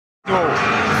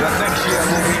that next year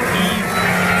will be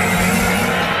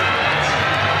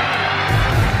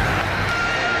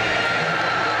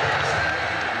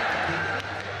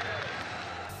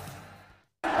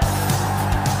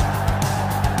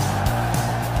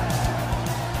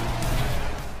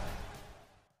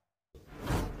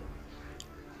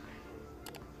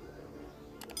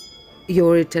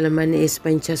Youri Tielemans is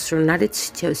Manchester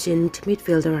United's chosen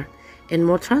midfielder, and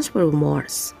more transfer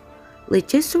rumours.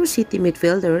 Leicester City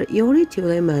midfielder Youri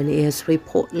Tielemans is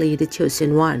reportedly the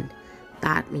chosen one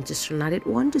that Manchester United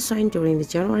want to sign during the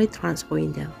January transfer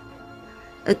window.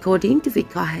 According to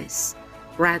Fichajes,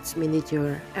 Reds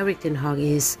manager Erik Ten Hag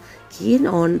is keen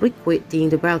on recruiting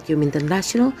the Belgium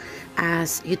international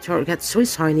as he targets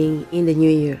resigning in the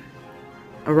new year.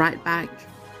 A right back,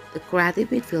 a creative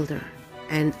midfielder,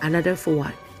 and another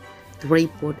forward. The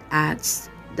report adds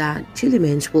that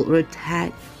Tielemans will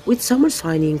rotate with summer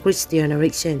signing Christian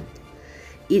Eriksen.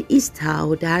 It is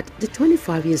thought that the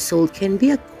 25-year-old can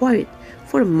be acquired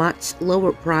for a much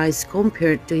lower price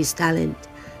compared to his talent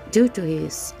due to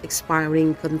his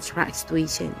expiring contract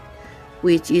situation,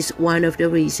 which is one of the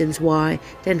reasons why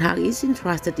Ten Hag is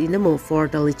interested in the move for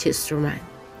the Leicester man.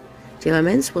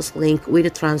 Tielemans was linked with a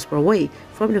transfer away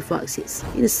from the Fichajes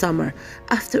in the summer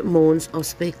after months of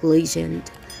speculation.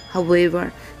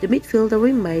 However, the midfielder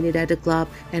remained at the club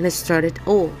and has started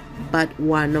all but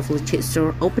one of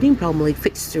Leicester's opening Premier League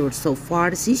fixtures so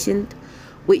far this season,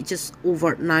 with just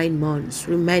over 9 months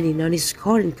remaining on his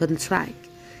current contract.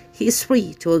 He is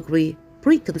free to agree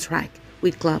pre-contract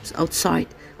with clubs outside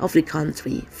of the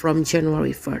country from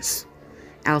January 1st.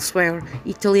 Elsewhere,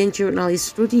 Italian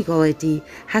journalist Rudy Goletti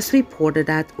has reported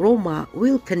that Roma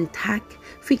will contact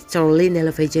Victor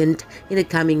Lindelof's agent in the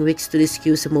coming weeks to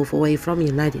discuss a move away from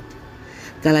United.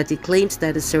 Goletti claims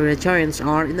that the Serie A Giants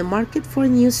are in the market for a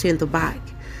new centre-back,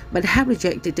 but have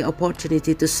rejected the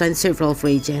opportunity to sign several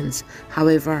free agents.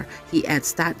 However, he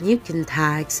adds that new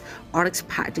contacts are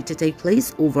expected to take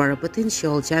place over a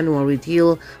potential January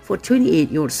deal for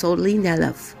 28-year-old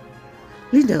Lindelof.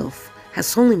 Lindelof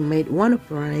has only made one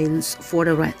appearance for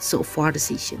the Reds so far this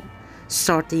season,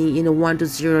 starting in a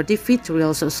 1-0 defeat to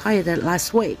Real Sociedad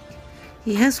last week.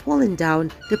 He has fallen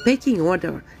down the pecking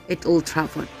order at Old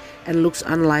Trafford and looks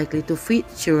unlikely to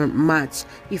feature much,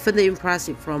 given the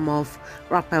impressive form of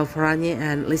Rafael Varane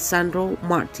and Lisandro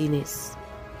Martinez.